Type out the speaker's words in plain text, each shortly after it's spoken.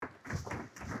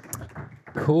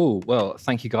Cool. Well,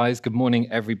 thank you guys. Good morning,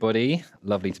 everybody.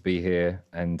 Lovely to be here.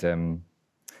 And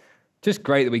just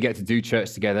great that we get to do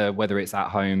church together, whether it's at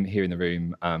home, here in the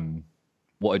room.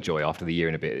 What a joy after the year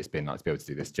and a bit it's been like to be able to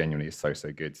do this. Genuinely, it's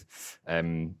so good.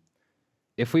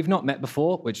 If we've not met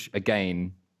before, which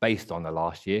again, based on the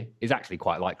last year, is actually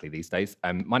quite likely these days.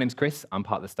 My name's Chris. I'm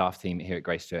part of the staff team here at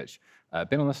Grace Church.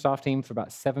 Been on the staff team for about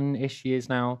 7-ish years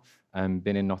now.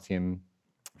 Been in Nottingham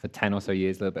for 10 or so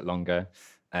years, a little bit longer.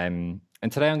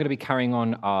 And today I'm going to be carrying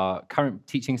on our current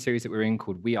teaching series that we're in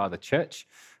called We Are the Church,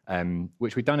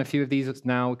 which we've done a few of these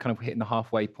now, kind of hitting the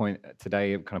halfway point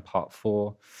today, kind of part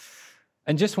 4.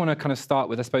 And just want to kind of start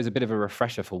with, I suppose, a bit of a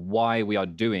refresher for why we are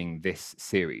doing this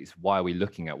series. Why are we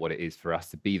looking at what it is for us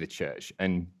to be the church?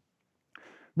 And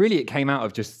really it came out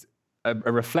of just a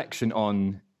reflection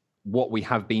on what we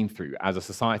have been through as a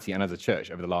society and as a church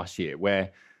over the last year,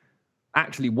 where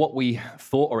actually what we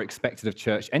thought or expected of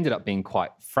church ended up being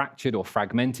quite fractured or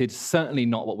fragmented, certainly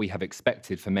not what we have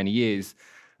expected for many years.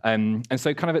 And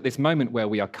so kind of at this moment where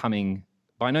we are coming,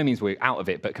 by no means we're out of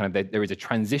it, but kind of there is a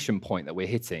transition point that we're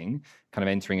hitting, kind of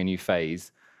entering a new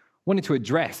phase, wanted to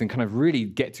address and kind of really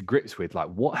get to grips with, like,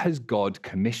 what has God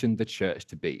commissioned the church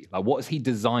to be? Like, what has he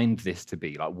designed this to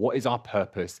be? Like, what is our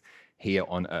purpose here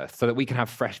on earth? So that we can have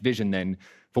fresh vision then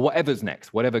for whatever's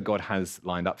next, whatever God has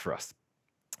lined up for us.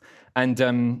 And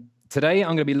today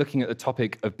I'm going to be looking at the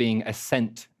topic of being a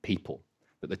sent people,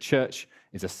 that the church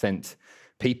is a sent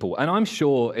people. And I'm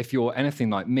sure if you're anything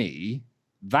like me,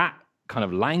 that kind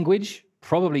of language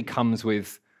probably comes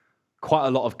with quite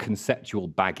a lot of conceptual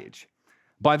baggage.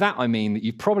 By that, I mean that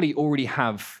you probably already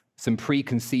have some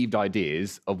preconceived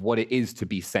ideas of what it is to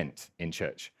be sent in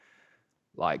church,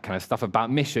 like kind of stuff about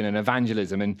mission and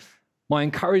evangelism. And my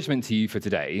encouragement to you for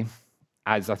today,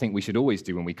 as I think we should always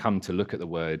do when we come to look at the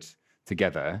word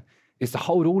together, is to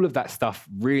hold all of that stuff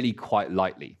really quite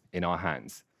lightly in our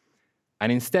hands.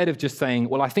 And instead of just saying,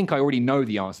 well, I think I already know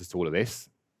the answers to all of this,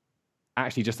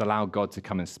 actually just allow God to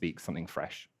come and speak something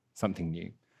fresh, something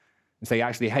new. And say,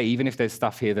 actually, hey, even if there's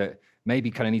stuff here that maybe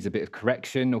kind of needs a bit of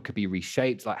correction or could be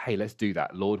reshaped, like, hey, let's do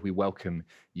that. Lord, we welcome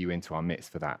you into our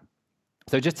midst for that.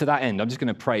 So just to that end, I'm just going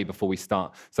to pray before we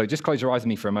start. So just close your eyes with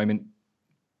me for a moment.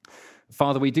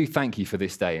 Father, we do thank you for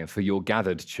this day and for your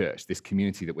gathered church, this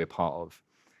community that we're part of.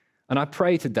 And I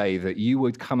pray today that you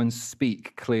would come and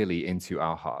speak clearly into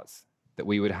our hearts, that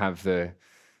we would have the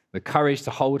courage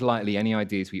to hold lightly any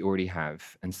ideas we already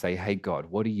have and say, hey, God,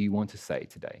 what do you want to say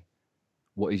today?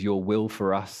 What is your will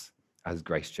for us as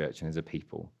Grace Church and as a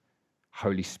people?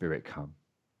 Holy Spirit, come.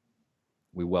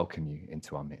 We welcome you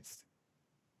into our midst.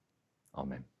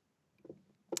 Amen.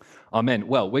 Amen.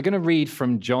 Well, we're going to read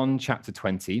from John chapter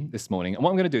 20 this morning. And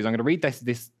what I'm going to do is I'm going to read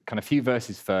this kind of few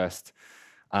verses first.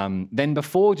 Then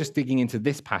before just digging into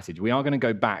this passage, we are going to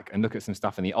go back and look at some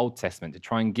stuff in the Old Testament to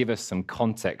try and give us some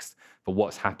context for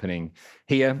what's happening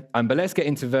here. But let's get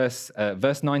into verse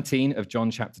 19 of John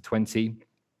chapter 20.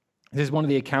 This is one of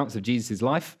the accounts of Jesus'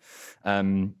 life,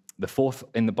 the fourth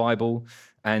in the Bible.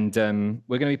 And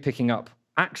we're going to be picking up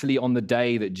actually on the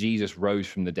day that Jesus rose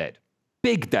from the dead.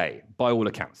 Big day, by all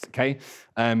accounts, okay?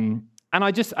 And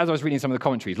I just, as I was reading some of the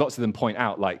commentaries, lots of them point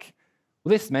out, like, well,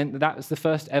 this meant that was the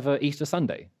first ever Easter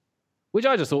Sunday, which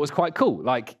I just thought was quite cool.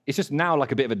 Like, it's just now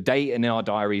like a bit of a date in our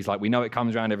diaries, like we know it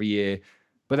comes around every year,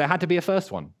 but there had to be a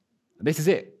first one. This is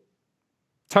it.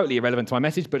 Totally irrelevant to my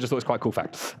message, but just thought it was quite a cool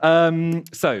fact.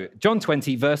 So, John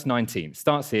 20, verse 19,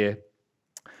 starts here.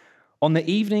 On the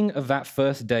evening of that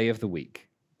first day of the week,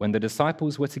 when the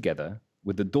disciples were together,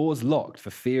 with the doors locked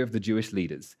for fear of the Jewish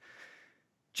leaders,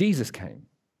 Jesus came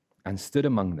and stood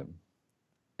among them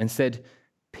and said,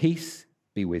 "Peace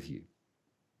be with you."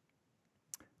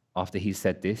 After he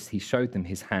said this, he showed them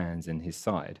his hands and his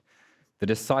side. The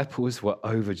disciples were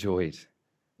overjoyed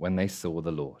when they saw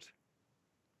the Lord.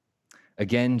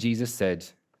 Again, Jesus said,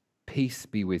 "Peace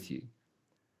be with you.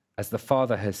 As the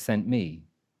Father has sent me,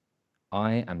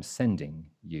 I am sending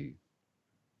you."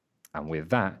 And with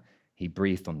that, he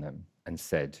breathed on them and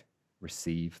said,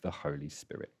 "Receive the Holy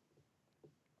Spirit."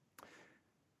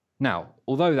 Now,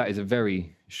 although that is a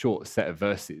very short set of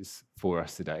verses for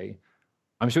us today,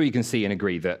 I'm sure you can see and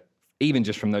agree that even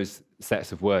just from those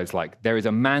sets of words, like, there is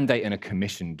a mandate and a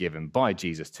commission given by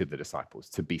Jesus to the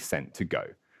disciples to be sent, to go.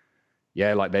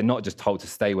 Yeah, like they're not just told to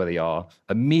stay where they are.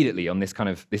 Immediately on this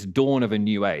dawn of a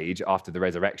new age after the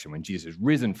resurrection, when Jesus is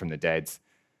risen from the dead,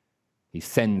 he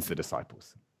sends the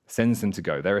disciples, sends them to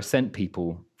go. They're a sent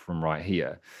people from right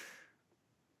here.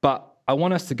 But I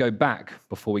want us to go back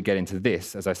before we get into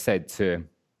this, as I said, to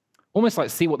almost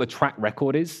like see what the track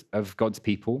record is of God's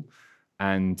people.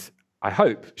 And I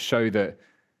hope show that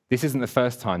this isn't the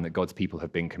first time that God's people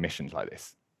have been commissioned like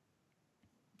this.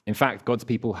 In fact, God's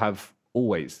people have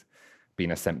always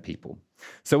been a sent people.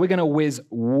 So we're going to whiz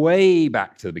way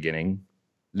back to the beginning,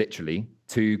 literally,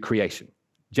 to creation.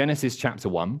 Genesis chapter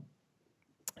 1,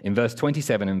 in verse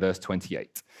 27 and verse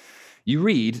 28. You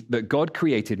read that God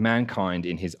created mankind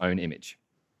in his own image.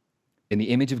 In the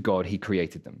image of God, he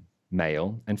created them.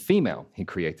 Male and female, he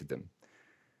created them.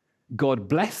 God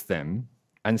blessed them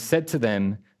and said to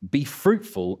them, "Be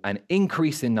fruitful and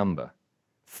increase in number.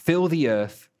 Fill the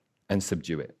earth and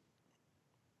subdue it."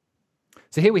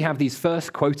 So here we have these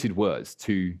first quoted words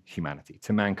to humanity,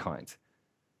 to mankind.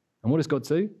 And what does God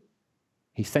do?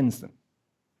 He sends them.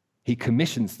 He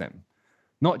commissions them,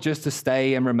 not just to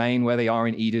stay and remain where they are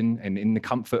in Eden and in the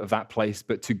comfort of that place,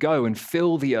 but to go and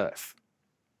fill the earth.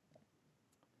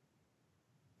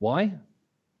 Why?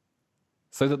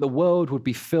 So that the world would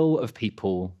be full of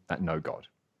people that know God.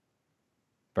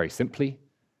 Very simply,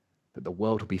 that the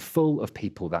world would be full of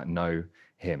people that know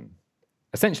him.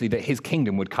 Essentially, that his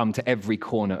kingdom would come to every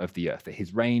corner of the earth, that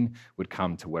his reign would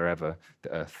come to wherever the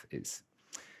earth is.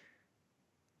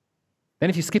 Then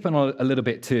if you skip on a little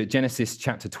bit to Genesis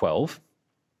chapter 12,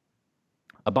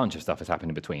 a bunch of stuff has happened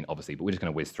in between, obviously, but we're just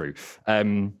going to whiz through.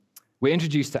 We're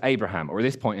introduced to Abraham, or at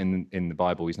this point in the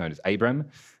Bible, he's known as Abram.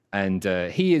 And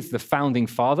he is the founding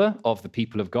father of the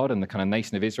people of God and the kind of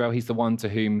nation of Israel. He's the one to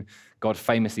whom God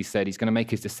famously said he's going to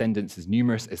make his descendants as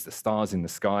numerous as the stars in the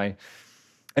sky.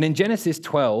 And in Genesis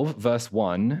 12, verse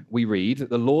 1, we read that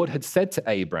the Lord had said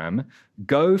to Abram,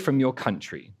 "Go from your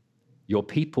country, your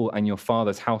people and your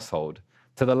father's household,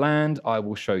 to the land I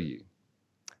will show you."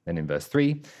 Then in verse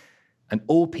 3, "And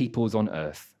all peoples on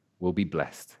earth will be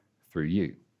blessed through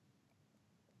you."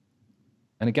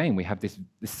 And again, we have this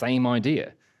same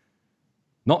idea.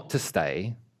 Not to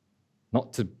stay,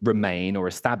 not to remain or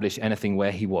establish anything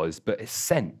where he was, but is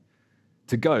sent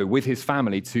to go with his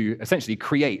family to essentially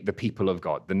create the people of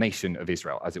God, the nation of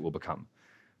Israel, as it will become.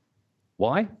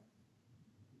 Why?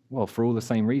 Well, for all the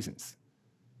same reasons.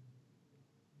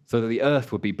 So that the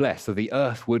earth would be blessed, so the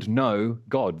earth would know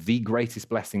God, the greatest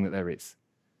blessing that there is,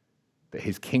 that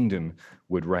his kingdom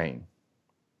would reign.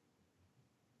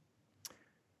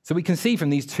 So we can see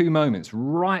from these two moments,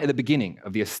 right at the beginning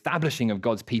of the establishing of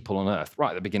God's people on earth,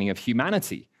 right at the beginning of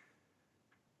humanity,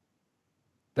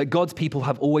 that God's people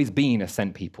have always been a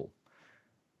sent people,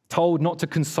 told not to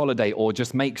consolidate or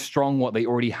just make strong what they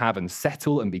already have and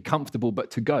settle and be comfortable, but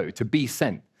to go, to be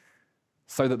sent,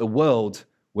 so that the world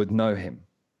would know him.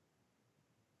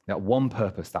 That one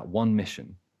purpose, that one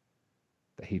mission,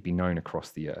 that he'd be known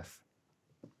across the earth.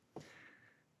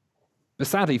 But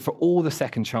sadly, for all the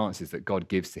second chances that God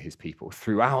gives to his people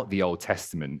throughout the Old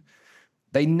Testament,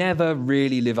 they never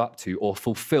really live up to or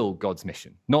fulfill God's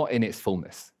mission, not in its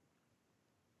fullness.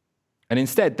 And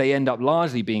instead, they end up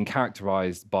largely being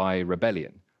characterized by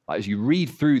rebellion. Like, as you read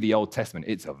through the Old Testament,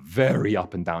 it's a very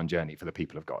up and down journey for the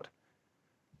people of God.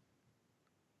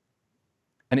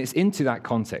 And it's into that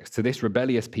context, to this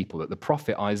rebellious people, that the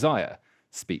prophet Isaiah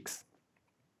speaks.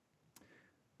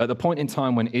 At the point in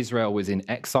time when Israel was in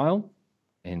exile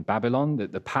in Babylon,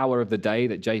 the power of the day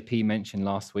that JP mentioned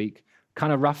last week,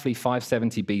 kind of roughly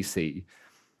 570 BC,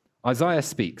 Isaiah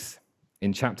speaks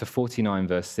in chapter 49,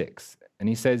 verse 6, and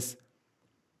he says,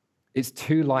 "It's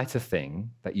too light a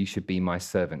thing that you should be my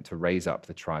servant to raise up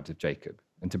the tribes of Jacob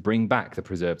and to bring back the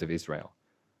preserved of Israel.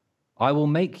 I will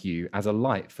make you as a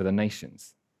light for the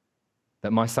nations,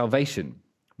 that my salvation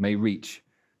may reach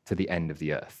to the end of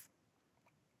the earth."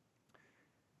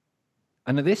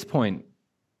 And at this point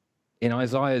in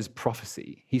Isaiah's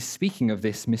prophecy, he's speaking of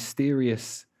this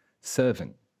mysterious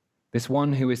servant, this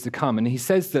one who is to come. And he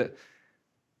says that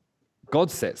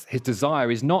God says his desire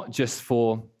is not just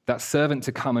for that servant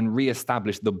to come and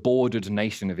reestablish the bordered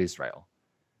nation of Israel.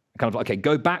 Kind of like, okay,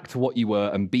 go back to what you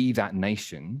were and be that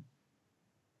nation.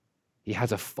 He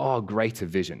has a far greater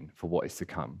vision for what is to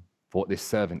come, for what this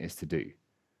servant is to do.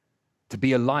 To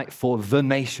be a light for the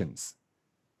nations,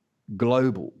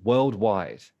 global,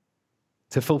 worldwide,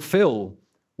 to fulfill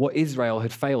what Israel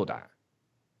had failed at,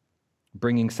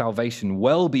 bringing salvation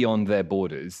well beyond their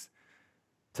borders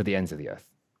to the ends of the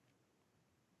earth.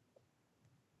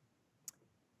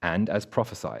 And as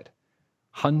prophesied,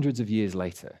 hundreds of years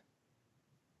later,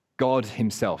 God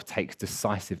himself takes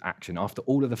decisive action after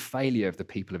all of the failure of the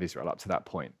people of Israel up to that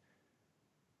point.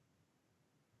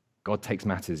 God takes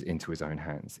matters into his own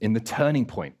hands. In the turning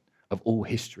point of all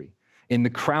history, in the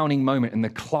crowning moment, in the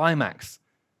climax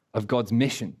of God's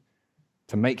mission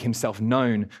to make himself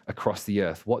known across the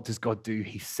earth, what does God do?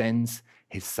 He sends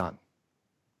his son.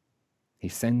 He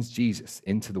sends Jesus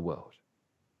into the world.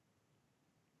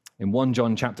 In 1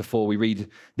 John chapter 4, we read,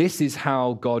 "This is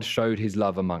how God showed his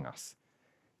love among us.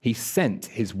 He sent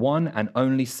his one and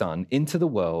only Son into the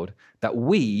world that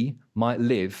we might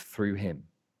live through him.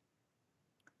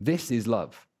 This is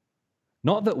love.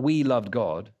 Not that we loved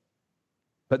God,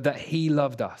 but that he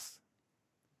loved us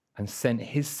and sent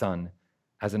his Son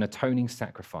as an atoning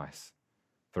sacrifice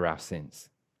for our sins.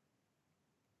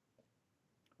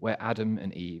 Where Adam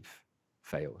and Eve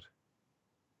failed,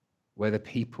 where the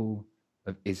people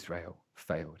of Israel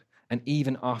failed, and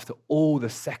even after all the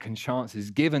second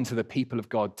chances given to the people of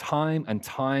God time and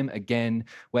time again,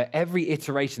 where every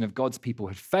iteration of God's people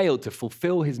had failed to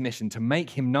fulfill his mission to make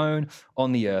him known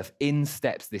on the earth, in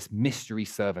steps this mystery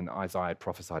servant that Isaiah had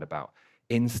prophesied about.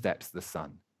 In steps the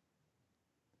Son,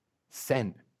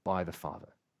 sent by the Father.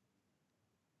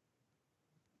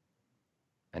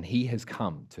 And he has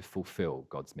come to fulfill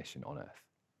God's mission on earth.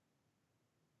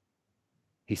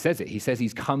 He says it. He says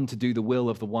he's come to do the will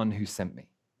of the one who sent me,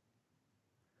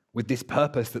 with this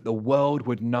purpose that the world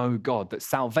would know God, that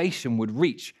salvation would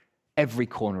reach every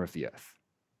corner of the earth.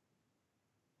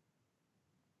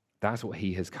 That's what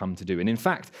he has come to do. And in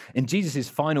fact, in Jesus'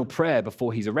 final prayer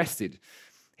before he's arrested,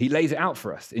 he lays it out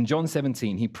for us. In John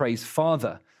 17, he prays,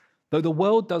 "Father, though the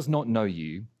world does not know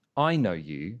you, I know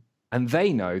you, and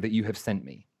they know that you have sent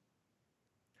me.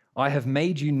 I have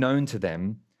made you known to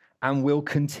them and will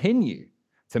continue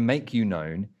to make you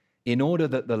known in order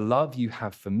that the love you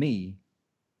have for me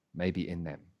may be in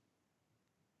them.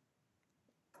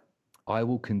 I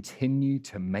will continue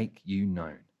to make you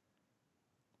known."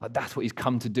 Like, that's what he's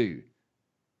come to do.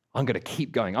 I'm going to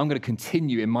keep going. I'm going to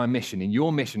continue in my mission, in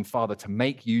your mission, Father, to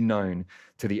make you known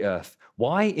to the earth.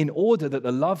 Why? In order that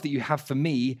the love that you have for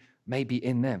me may be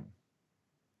in them.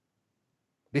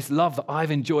 This love that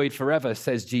I've enjoyed forever,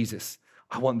 says Jesus,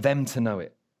 I want them to know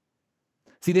it.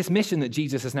 See, this mission that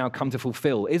Jesus has now come to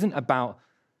fulfill isn't about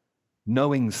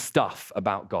knowing stuff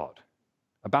about God,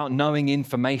 about knowing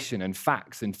information and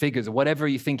facts and figures or whatever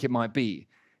you think it might be.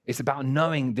 It's about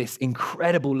knowing this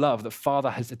incredible love that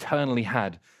Father has eternally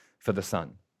had for the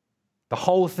Son. The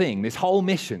whole thing, this whole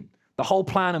mission, the whole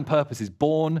plan and purpose is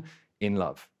born in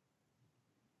love.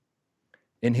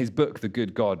 In his book, The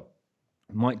Good God,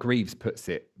 Mike Greaves puts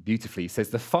it beautifully. He says,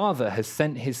 "The Father has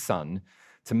sent his Son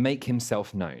to make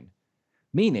himself known,"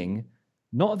 meaning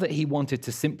not that he wanted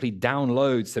to simply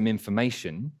download some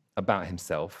information about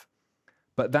himself,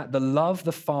 but that the love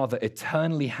the Father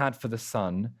eternally had for the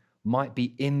Son might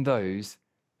be in those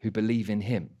who believe in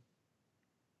him,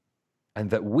 and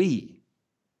that we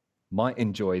might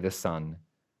enjoy the Son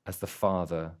as the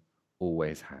Father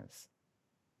always has.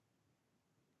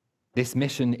 This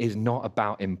mission is not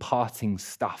about imparting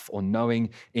stuff or knowing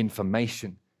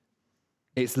information.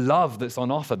 It's love that's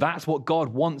on offer. That's what God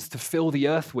wants to fill the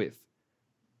earth with.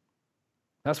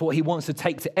 That's what he wants to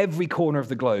take to every corner of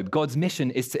the globe. God's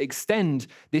mission is to extend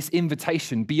this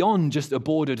invitation beyond just a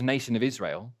bordered nation of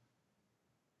Israel.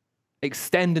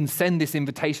 Extend and send this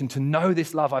invitation to know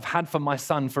this love I've had for my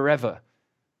Son forever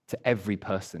to every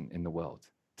person in the world,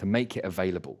 to make it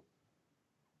available,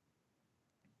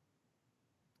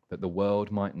 that the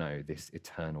world might know this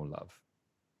eternal love.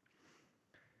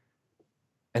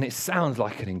 And it sounds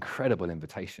like an incredible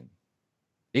invitation.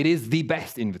 It is the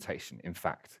best invitation, in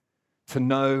fact, to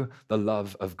know the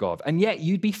love of God. And yet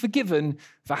you'd be forgiven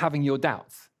for having your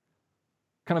doubts.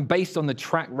 Kind of based on the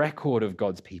track record of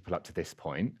God's people up to this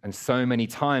point, and so many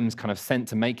times kind of sent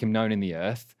to make him known in the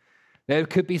earth, there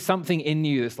could be something in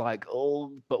you that's like,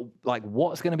 oh, but like,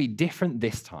 what's going to be different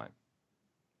this time?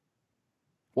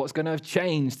 What's going to have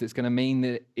changed that's going to mean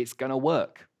that it's going to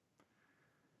work?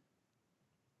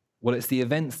 Well, it's the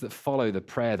events that follow the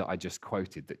prayer that I just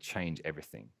quoted that change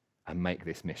everything and make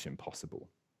this mission possible.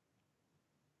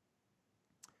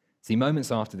 See,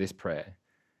 moments after this prayer,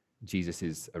 Jesus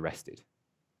is arrested.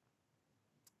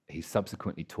 He's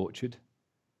subsequently tortured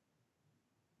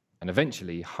and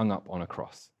eventually hung up on a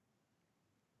cross.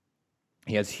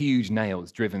 He has huge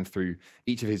nails driven through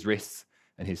each of his wrists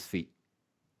and his feet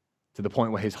to the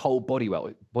point where his whole body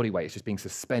weight is just being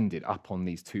suspended up on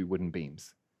these two wooden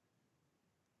beams.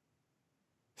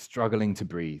 Struggling to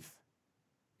breathe,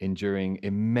 enduring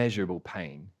immeasurable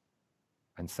pain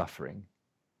and suffering.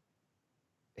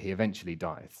 He eventually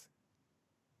dies,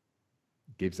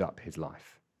 gives up his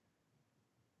life.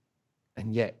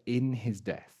 And yet, in his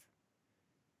death,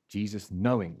 Jesus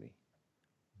knowingly,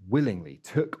 willingly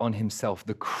took on himself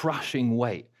the crushing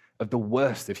weight of the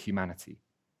worst of humanity.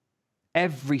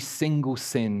 Every single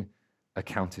sin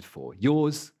accounted for.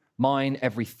 Yours, mine,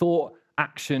 every thought,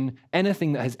 action,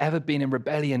 anything that has ever been in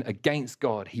rebellion against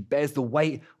God. He bears the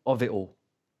weight of it all.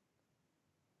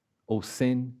 All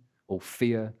sin, all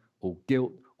fear, all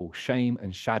guilt, all shame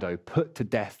and shadow put to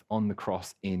death on the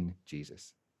cross in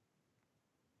Jesus.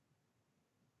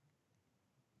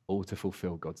 impossible to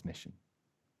fulfill God's mission.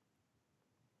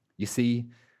 You see,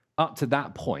 up to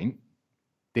that point,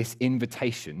 this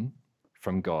invitation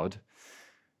from God,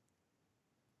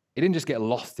 it didn't just get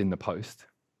lost in the post.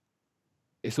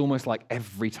 It's almost like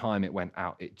every time it went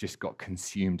out, it just got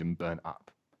consumed and burnt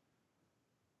up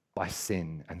by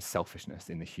sin and selfishness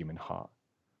in the human heart,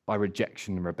 by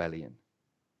rejection and rebellion.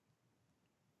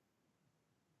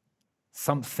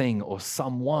 Something or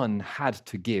someone had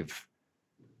to give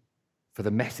for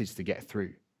the message to get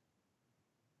through.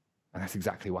 And that's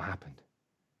exactly what happened.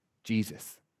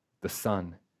 Jesus, the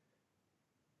Son,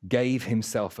 gave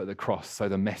himself at the cross so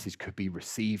the message could be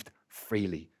received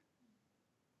freely.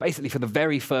 Basically, for the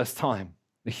very first time,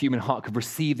 the human heart could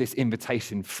receive this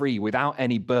invitation free, without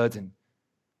any burden,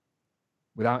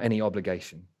 without any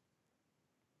obligation.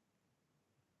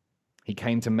 He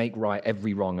came to make right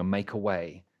every wrong and make a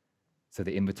way so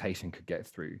the invitation could get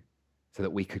through, so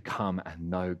that we could come and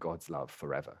know God's love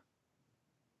forever.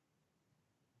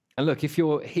 And look, if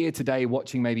you're here today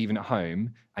watching, maybe even at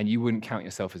home, and you wouldn't count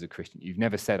yourself as a Christian, you've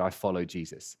never said, I follow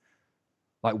Jesus.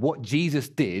 Like what Jesus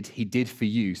did, he did for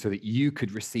you so that you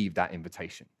could receive that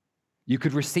invitation. You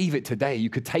could receive it today. You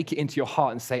could take it into your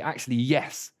heart and say, actually,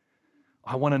 yes,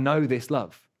 I want to know this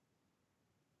love.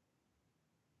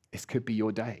 This could be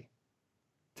your day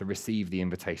to receive the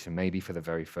invitation, maybe for the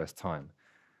very first time.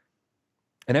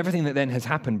 And everything that then has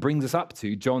happened brings us up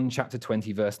to John chapter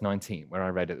 20, verse 19, where I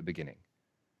read at the beginning.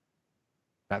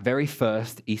 That very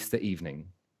first Easter evening,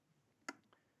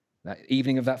 that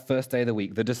evening of that first day of the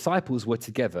week, the disciples were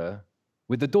together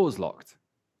with the doors locked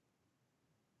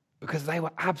because they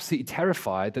were absolutely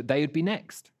terrified that they would be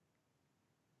next.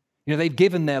 You know, they've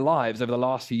given their lives over the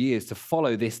last few years to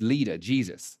follow this leader,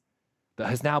 Jesus, that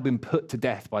has now been put to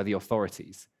death by the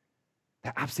authorities.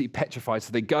 They're absolutely petrified,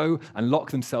 so they go and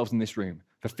lock themselves in this room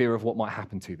for fear of what might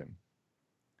happen to them.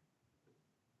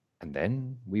 And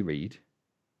then we read,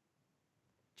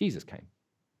 Jesus came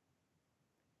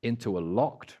into a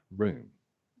locked room.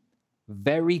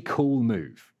 Very cool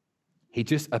move. He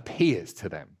just appears to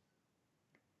them.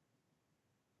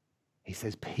 He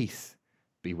says, peace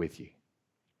be with you.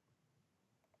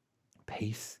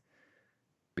 Peace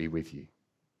be with you.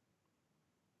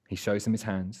 He shows them his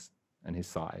hands and his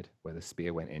side where the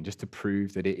spear went in, just to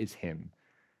prove that it is him.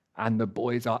 And the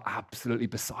boys are absolutely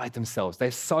beside themselves. They're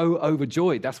so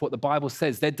overjoyed. That's what the Bible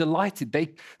says. They're delighted.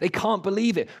 They can't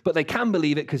believe it, but they can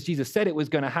believe it because Jesus said it was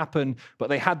going to happen, but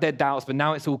they had their doubts, but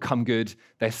now it's all come good.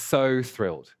 They're so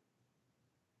thrilled.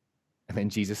 And then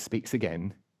Jesus speaks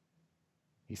again.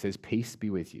 He says, peace be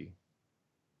with you.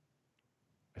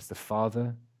 As the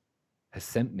Father has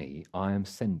sent me, I am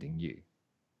sending you.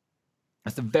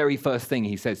 That's the very first thing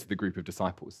he says to the group of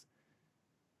disciples.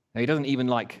 Now, he doesn't even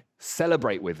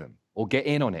celebrate with them or get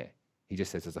in on it. He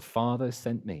just says, as the Father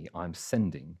sent me, I'm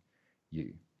sending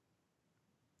you.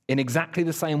 In exactly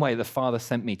the same way the Father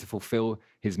sent me to fulfill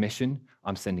his mission,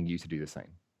 I'm sending you to do the same.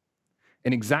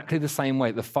 In exactly the same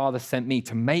way the Father sent me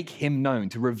to make him known,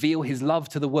 to reveal his love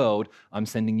to the world, I'm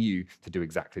sending you to do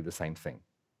exactly the same thing.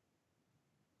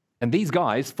 And these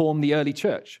guys form the early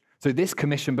church. So this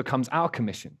commission becomes our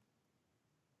commission.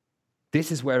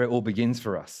 This is where it all begins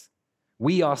for us.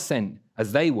 We are sent,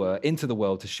 as they were, into the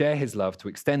world to share his love, to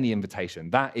extend the invitation.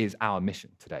 That is our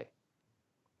mission today.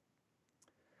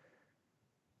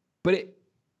 But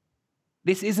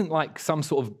this isn't like some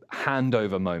sort of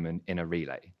handover moment in a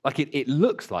relay. It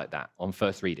looks like that on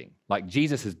first reading. Like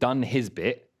Jesus has done his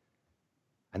bit,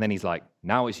 and then he's like,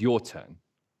 now it's your turn.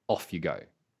 Off you go.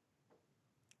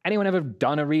 Anyone ever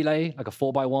done a relay, like a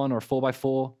 4x1 or a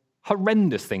 4x4?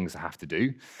 Horrendous things to have to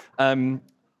do.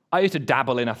 I used to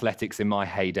dabble in athletics in my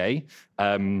heyday.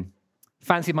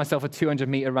 Fancied myself a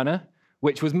 200-meter runner,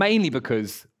 which was mainly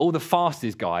because all the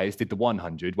fastest guys did the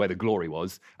 100, where the glory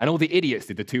was, and all the idiots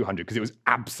did the 200 because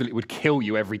it would kill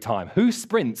you every time. Who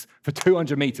sprints for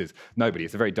 200 meters? Nobody.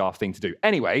 It's a very daft thing to do.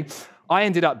 Anyway, I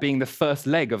ended up being the first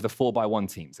leg of the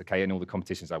 4x1 teams, okay, in all the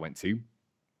competitions I went to.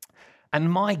 And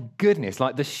my goodness,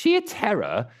 the sheer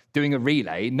terror doing a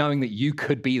relay, knowing that you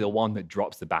could be the one that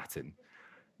drops the baton.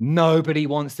 Nobody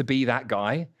wants to be that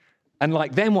guy. And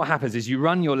then what happens is you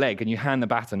run your leg and you hand the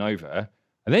baton over,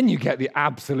 and then you get the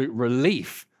absolute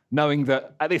relief knowing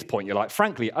that at this point you're like,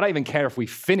 frankly, I don't even care if we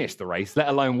finish the race, let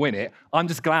alone win it. I'm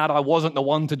just glad I wasn't the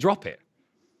one to drop it.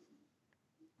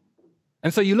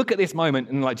 And so you look at this moment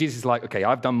and Jesus is like, okay,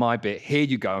 I've done my bit. Here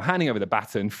you go. I'm handing over the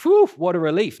baton. Phew, what a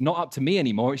relief. Not up to me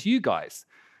anymore. It's you guys.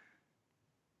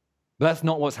 But that's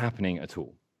not what's happening at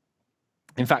all.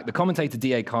 In fact, the commentator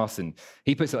D.A. Carson,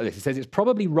 he puts it like this. He says, it's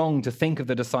probably wrong to think of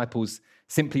the disciples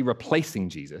simply replacing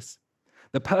Jesus.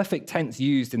 The perfect tense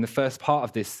used in the first part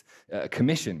of this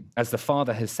commission, as the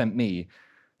Father has sent me,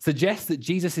 suggests that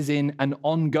Jesus is in an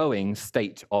ongoing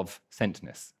state of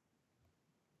sentness.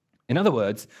 In other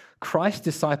words, Christ's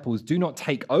disciples do not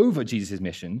take over Jesus'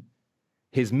 mission.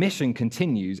 His mission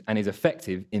continues and is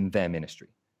effective in their ministry.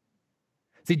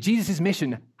 See, Jesus'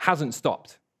 mission hasn't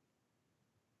stopped.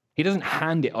 He doesn't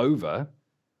hand it over.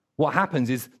 What happens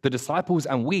is the disciples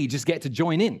and we just get to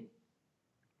join in.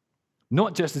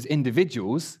 Not just as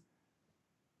individuals,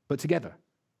 but together.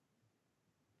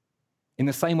 In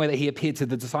the same way that he appeared to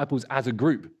the disciples as a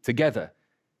group together,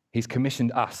 he's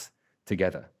commissioned us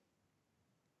together.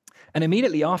 And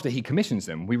immediately after he commissions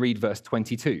them, we read verse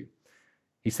 22.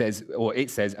 It says,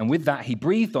 and with that he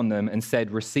breathed on them and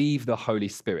said, receive the Holy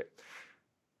Spirit.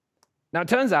 Now, it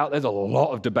turns out there's a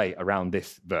lot of debate around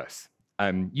this verse.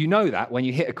 You know that when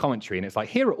you hit a commentary and it's like,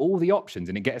 here are all the options,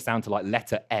 and it gets down to like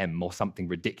letter M or something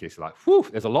ridiculous. Like, whew,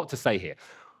 there's a lot to say here.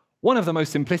 One of the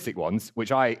most simplistic ones,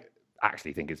 which I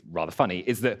actually think is rather funny,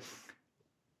 is that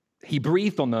he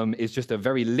breathed on them is just a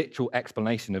very literal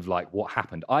explanation of like what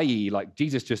happened, i.e. like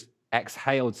Jesus just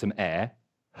exhaled some air,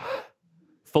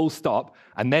 full stop,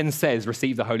 and then says,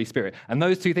 receive the Holy Spirit. And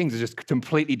those two things are just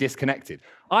completely disconnected.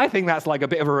 I think that's like a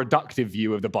bit of a reductive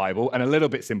view of the Bible and a little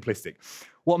bit simplistic.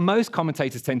 What most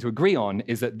commentators tend to agree on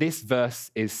is that this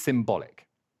verse is symbolic.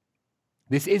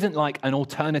 This isn't like an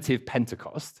alternative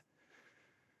Pentecost.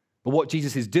 But what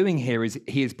Jesus is doing here is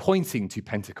he is pointing to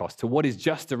Pentecost, to what is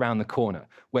just around the corner,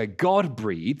 where God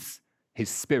breathes his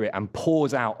Spirit and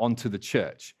pours out onto the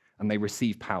church, and they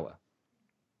receive power.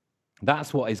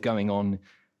 That's what is going on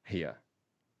here.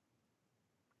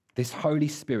 This Holy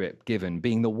Spirit given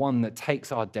being the one that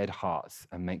takes our dead hearts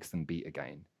and makes them beat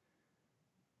again.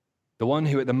 The one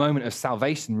who at the moment of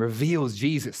salvation reveals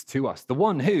Jesus to us. The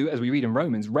one who, as we read in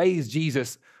Romans, raised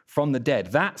Jesus from the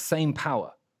dead. That same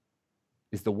power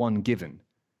is the one given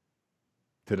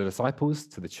to the disciples,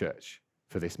 to the church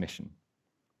for this mission.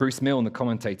 Bruce Milne, the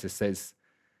commentator, says,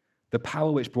 the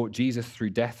power which brought Jesus through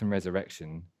death and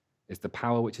resurrection is the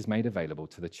power which is made available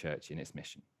to the church in its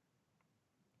mission.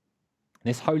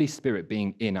 This Holy Spirit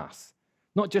being in us,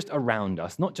 not just around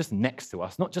us, not just next to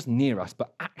us, not just near us,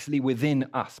 but actually within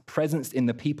us, presence in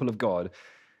the people of God,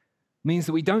 means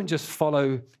that we don't just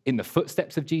follow in the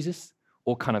footsteps of Jesus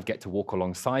or kind of get to walk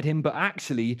alongside him, but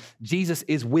actually Jesus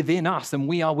is within us and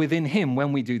we are within him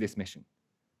when we do this mission.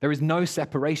 There is no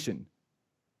separation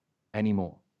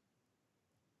anymore.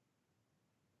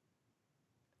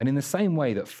 And in the same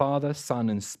way that Father, Son,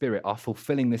 and Spirit are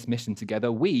fulfilling this mission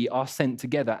together, we are sent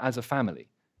together as a family,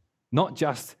 not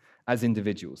just as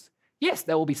individuals. Yes,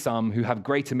 there will be some who have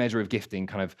greater measure of gifting,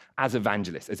 kind of as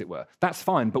evangelists, as it were. That's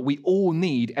fine, but we all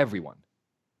need everyone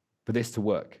for this to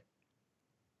work.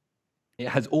 It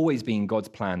has always been God's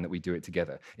plan that we do it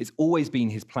together. It's always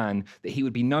been his plan that he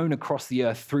would be known across the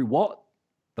earth through what?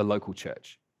 The local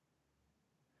church.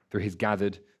 Through his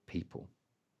gathered people.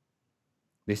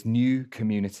 This new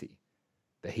community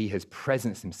that he has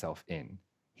presenced himself in.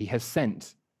 He has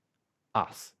sent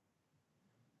us.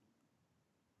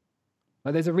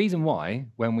 Now, there's a reason why,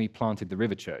 when we planted the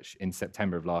River Church in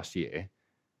September of last year,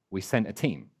 we sent a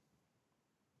team.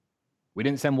 We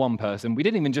didn't send one person. We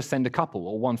didn't even just send a couple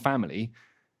or one family.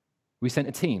 We sent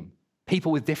a team.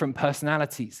 People with different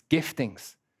personalities,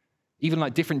 giftings, even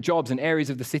like different jobs and areas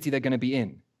of the city they're going to be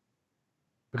in.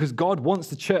 Because God wants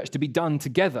the church to be done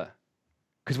together.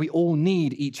 Because we all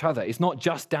need each other. It's not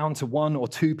just down to one or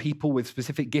two people with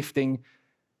specific gifting.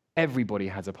 Everybody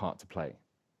has a part to play.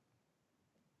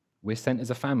 We're sent as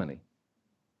a family,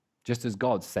 just as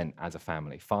God's sent as a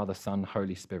family, Father, Son,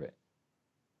 Holy Spirit,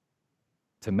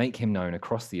 to make him known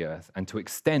across the earth and to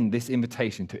extend this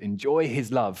invitation to enjoy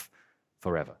his love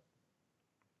forever.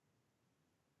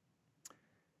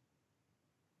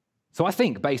 So I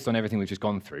think, based on everything we've just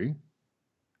gone through,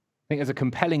 I think there's a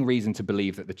compelling reason to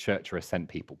believe that the church are a sent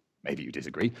people. Maybe you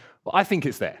disagree, but I think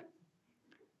it's there.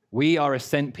 We are a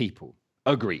sent people.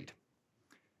 Agreed.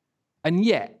 And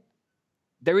yet,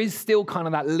 there is still kind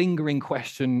of that lingering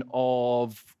question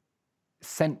of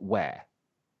sent where?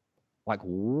 Like,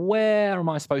 where am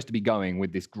I supposed to be going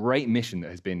with this great mission that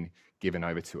has been given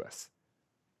over to us?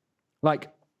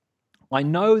 Like, I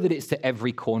know that it's to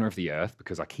every corner of the earth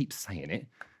because I keep saying it.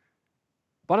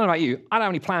 But I don't know about you, I don't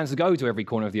have any plans to go to every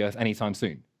corner of the earth anytime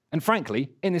soon. And frankly,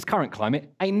 in this current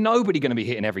climate, ain't nobody going to be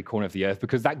hitting every corner of the earth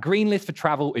because that green list for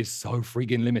travel is so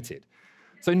friggin' limited.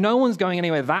 So no one's going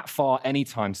anywhere that far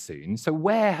anytime soon. So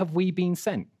where have we been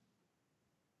sent?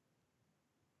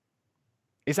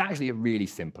 It's actually a really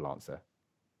simple answer.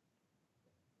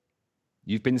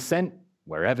 You've been sent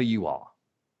wherever you are.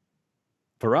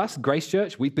 For us, Grace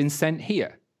Church, we've been sent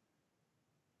here.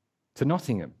 to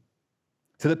Nottingham,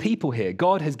 to the people here.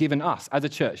 God has given us as a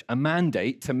church a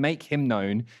mandate to make him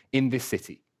known in this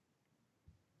city,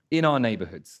 in our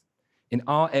neighborhoods, in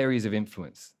our areas of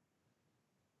influence.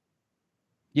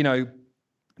 You know,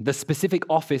 the specific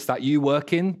office that you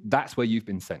work in, that's where you've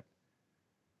been sent.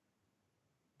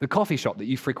 The coffee shop that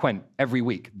you frequent every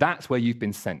week, that's where you've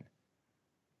been sent.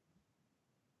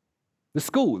 The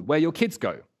school where your kids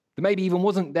go, that maybe even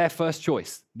wasn't their first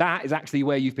choice, that is actually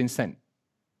where you've been sent.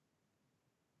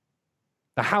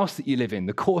 The house that you live in,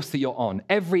 the course that you're on,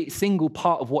 every single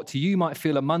part of what to you might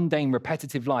feel a mundane,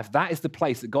 repetitive life, that is the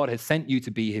place that God has sent you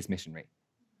to be his missionary.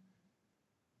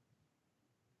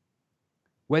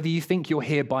 Whether you think you're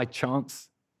here by chance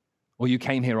or you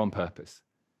came here on purpose,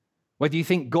 whether you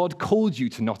think God called you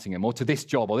to Nottingham or to this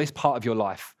job or this part of your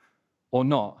life or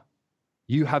not,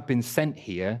 you have been sent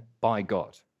here by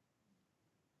God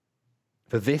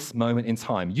for this moment in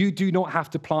time. You do not have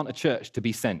to plant a church to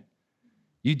be sent.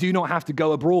 You do not have to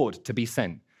go abroad to be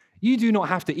sent. You do not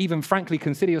have to even frankly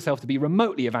consider yourself to be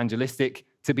remotely evangelistic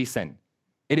to be sent.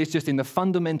 It is just in the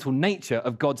fundamental nature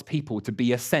of God's people to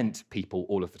be a sent people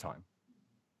all of the time.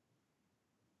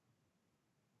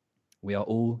 We are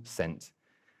all sent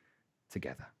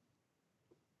together.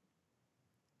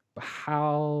 But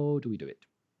how do we do it?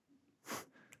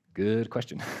 Good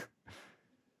question.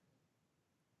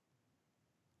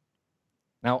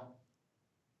 Now,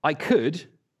 I could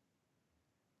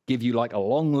give you like a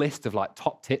long list of like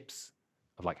top tips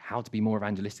of like how to be more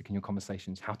evangelistic in your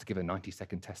conversations, how to give a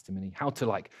 90-second testimony, how to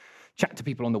like chat to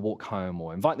people on the walk home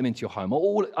or invite them into your home.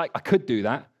 I could do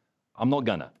that. I'm not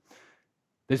gonna.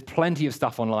 There's plenty of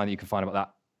stuff online that you can find about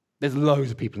that. There's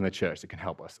loads of people in the church that can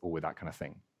help us all with that kind of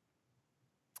thing.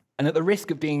 And at the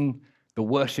risk of being the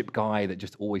worship guy that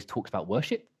just always talks about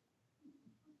worship,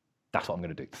 that's what I'm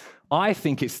going to do. I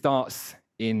think it starts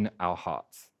in our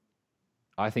hearts.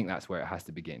 I think that's where it has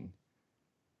to begin.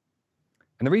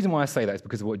 And the reason why I say that is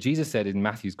because of what Jesus said in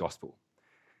Matthew's gospel.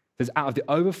 It says, out of the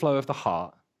overflow of the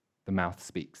heart, the mouth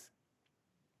speaks.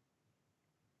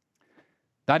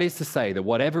 That is to say that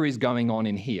whatever is going on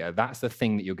in here, that's the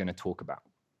thing that you're going to talk about.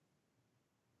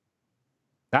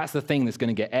 That's the thing that's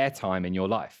going to get airtime in your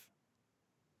life.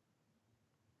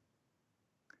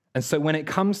 And so when it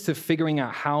comes to figuring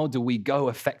out how do we go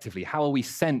effectively, how are we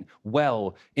sent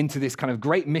well into this kind of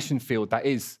great mission field that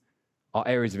is our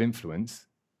areas of influence,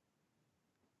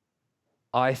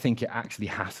 I think it actually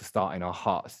has to start in our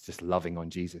hearts, just loving on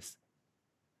Jesus.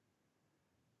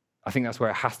 I think that's where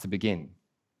it has to begin.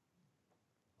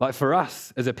 Like for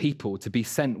us as a people to be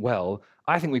sent well,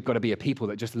 I think we've got to be a people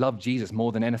that just love Jesus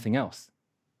more than anything else.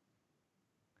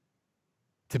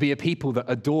 To be a people that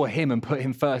adore him and put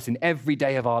him first in every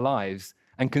day of our lives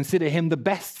and consider him the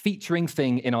best featuring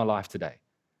thing in our life today.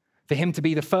 For him to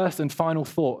be the first and final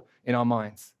thought in our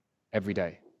minds every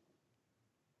day.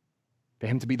 For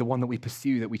him to be the one that we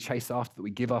pursue, that we chase after, that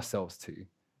we give ourselves to.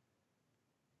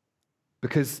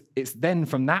 Because it's then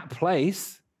from that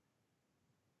place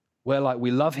where like we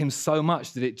love him so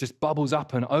much that it just bubbles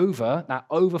up and over, that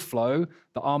overflow,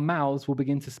 that our mouths will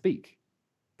begin to speak.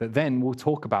 That then we'll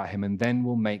talk about him and then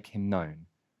we'll make him known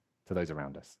to those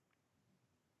around us.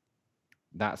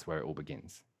 That's where it all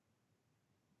begins.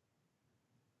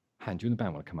 Hand, you and the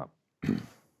band want to come up?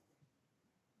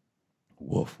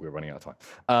 Woof, we're running out of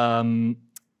time.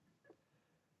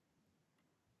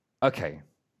 Okay,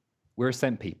 we're a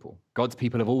sent people. God's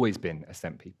people have always been a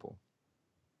sent people.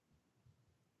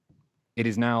 It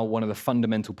is now one of the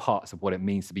fundamental parts of what it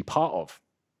means to be part of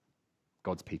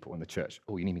God's people in the church.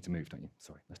 Oh, you need me to move, don't you?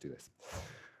 Sorry, let's do this.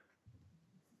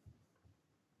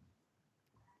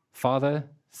 Father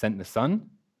sent the Son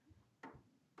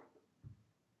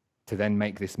to then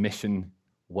make this mission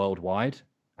worldwide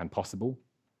and possible.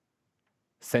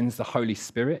 Sends the Holy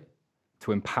Spirit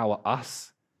to empower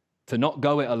us to not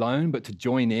go it alone, but to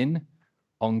join in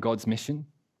on God's mission.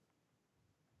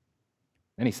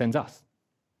 Then he sends us.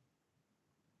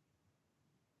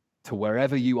 To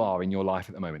wherever you are in your life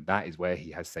at the moment, that is where he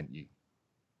has sent you.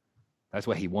 That's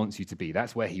where he wants you to be.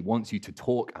 That's where he wants you to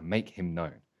talk and make him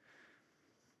known.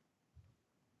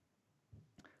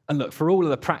 And look, for all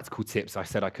of the practical tips I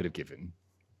said I could have given,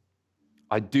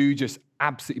 I do just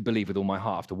absolutely believe with all my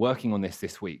heart, after working on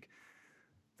this week,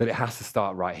 that it has to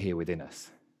start right here within us.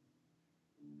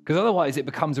 Because otherwise it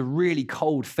becomes a really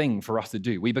cold thing for us to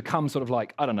do. We become sort of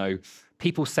like, I don't know,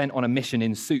 people sent on a mission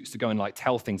in suits to go and like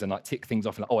tell things and like tick things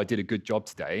off and like, oh, I did a good job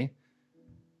today.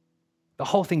 The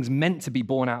whole thing's meant to be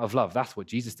born out of love. That's what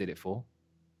Jesus did it for.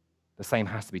 The same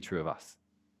has to be true of us.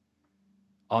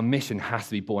 Our mission has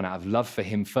to be born out of love for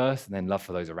him first and then love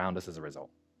for those around us as a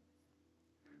result.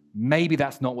 Maybe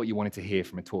that's not what you wanted to hear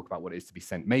from a talk about what it is to be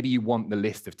sent. Maybe you want the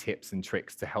list of tips and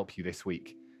tricks to help you this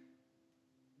week.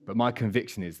 But my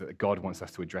conviction is that God wants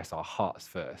us to address our hearts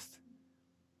first.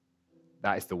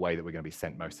 That is the way that we're going to be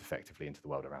sent most effectively into the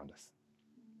world around us.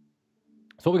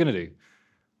 So what we're going to do,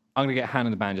 I'm going to get Hannah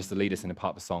and the band just to lead us in a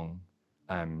part of the song.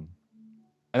 And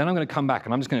then I'm going to come back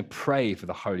and I'm just going to pray for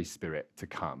the Holy Spirit to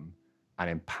come and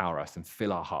empower us and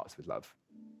fill our hearts with love.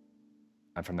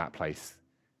 And from that place,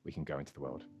 we can go into the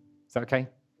world. Is that okay?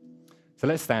 So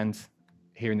let's stand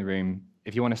here in the room.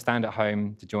 If you want to stand at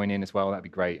home to join in as well, that'd be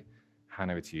great. Hand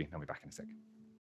over to you, and I'll be back in a second.